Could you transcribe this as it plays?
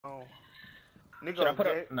Oh, Nico,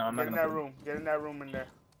 get in that room. Get in that room in there.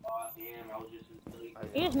 Oh damn! I was just.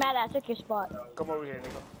 You're just mad I took your spot. Come over here,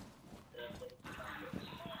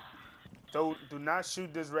 Nico. Do not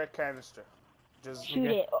shoot this red canister. Just shoot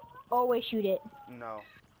it. Always shoot it. No.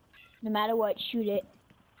 No matter what, shoot it.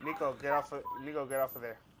 Nico, get off of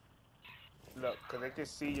there. Look, cause they can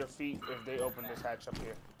see your feet if they open this hatch up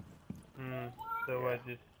here. So I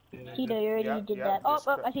just. Tito, you already did that. Oh,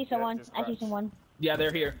 I see someone. I see someone. Yeah,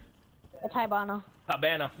 they're here. It's Hibana.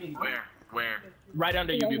 Habana. Where? Right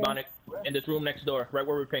under you, Bubonic. In this room next door, right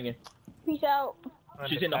where we're pinging. Peace out.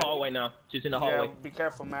 She's in the hallway now. She's in the hallway. Yeah, be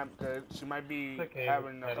careful, man, because she might be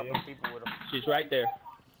having a couple people with her. She's right there.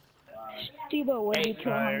 Stevo, what did you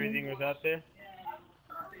kill him? Everything was out there?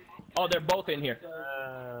 Oh, they're both in here.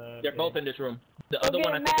 They're both in this room. The other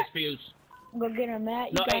one, I think, is fused. Go get her,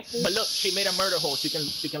 Matt. No, hey, but look, she made a murder hole. She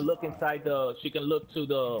can look inside the. She can look to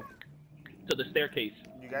the staircase.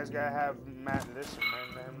 You guys gotta have Matt listen,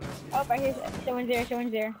 man. Let him listen. Oh, right here. Someone's there.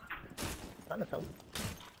 Someone's there. Trying to tell you.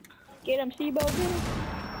 Get him, Stevo. Get him.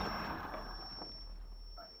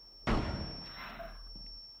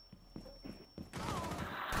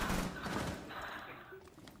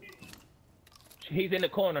 He's in the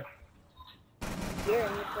corner. You're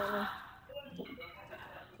in the corner.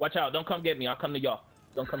 Watch out! Don't come get me. I'll come to y'all.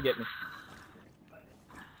 Don't come get me.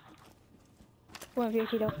 Come on, here,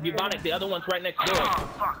 Tito. Bubonic, the other one's right next door. Oh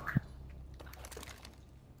fuck!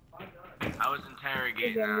 I was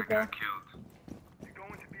interrogating and I got killed. You're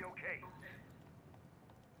going to be okay.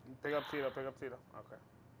 Pick up Tito. Okay.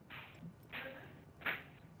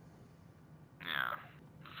 Yeah.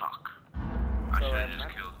 Fuck. I should have just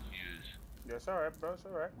killed Fuse. Yeah, it's alright, bro. It's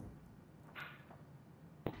alright.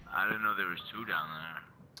 I didn't know there was two down there.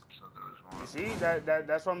 So there was one. You see,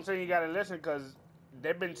 that's what I'm saying. You gotta listen, cause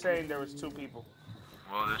they've been saying there was two people.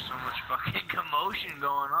 Well, there's so much fucking commotion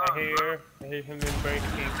going on. I hear something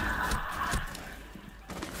breaking.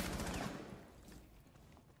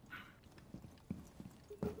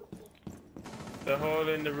 The hole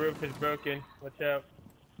in the roof is broken. Watch out.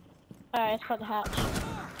 Alright, let's cut the hatch.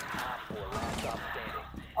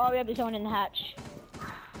 Oh, we have this one in the hatch.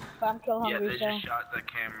 But I'm kill hungry, yeah, they so. just shot the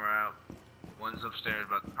camera out. One's upstairs,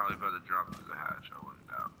 probably about to drop through the hatch. I wouldn't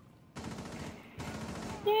doubt.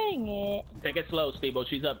 Dang it. Take it slow, Steve-O.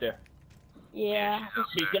 She's up there. Yeah.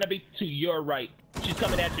 She's gonna be to your right. She's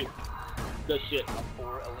coming at you. Good shit.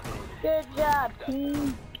 Good job,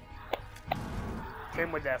 team.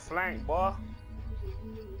 Came with that flank, boy.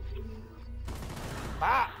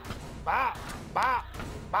 Bop, bop, bop,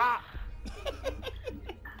 bop.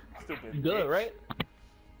 Stupid. Good, right?